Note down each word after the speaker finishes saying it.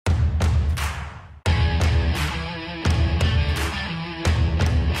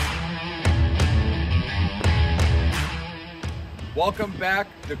Welcome back.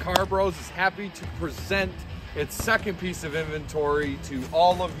 The Car Bros is happy to present its second piece of inventory to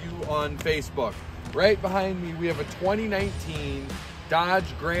all of you on Facebook. Right behind me, we have a 2019 Dodge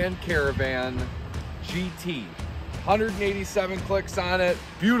Grand Caravan GT. 187 clicks on it.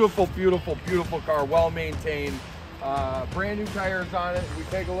 Beautiful, beautiful, beautiful car, well maintained. Brand new tires on it. We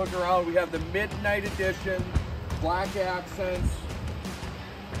take a look around. We have the Midnight Edition, black accents,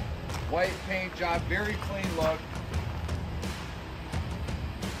 white paint job, very clean look.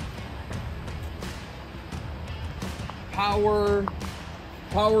 Power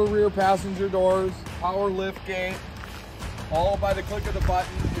rear passenger doors, power lift gate, all by the click of the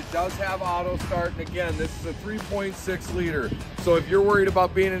button. It does have auto start, and again, this is a 3.6 liter. So if you're worried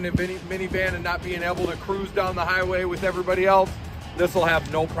about being in a minivan and not being able to cruise down the highway with everybody else, this will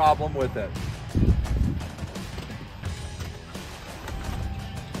have no problem with it.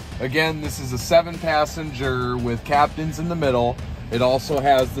 Again, this is a 7-passenger with captains in the middle. It also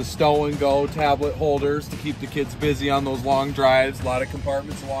has the stow and go tablet holders to keep the kids busy on those long drives. A lot of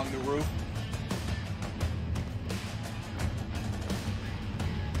compartments along the roof.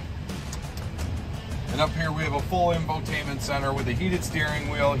 And up here we have a full infotainment center with a heated steering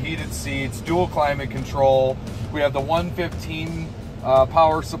wheel, heated seats, dual climate control. We have the 115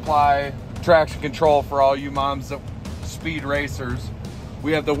 power supply, traction control for all you moms that speed racers.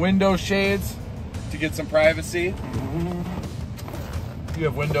 We have the window shades to get some privacy. You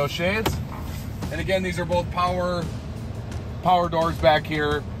have window shades. And again, these are both power doors back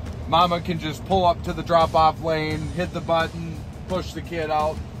here. Mama can just pull up to the drop-off lane, hit the button, push the kid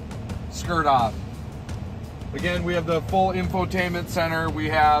out, skirt off. Again, we have the full infotainment center. We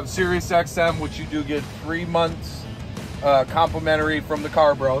have Sirius XM, which you do get 3 months complimentary from the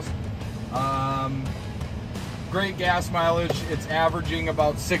Car Bros. Great gas mileage. It's averaging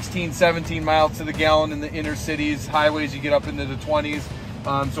about 16, 17 miles to the gallon in the inner cities. Highways, you get up into the 20s.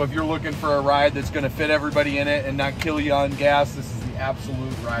 So if you're looking for a ride that's going to fit everybody in it and not kill you on gas, this is the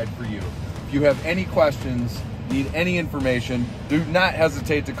absolute ride for you. If you have any questions, need any information, do not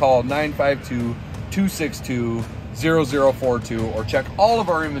hesitate to call 952-262-0042 or check all of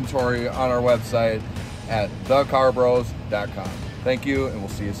our inventory on our website at thecarbros.com. Thank you, and we'll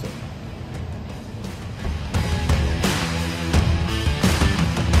see you soon.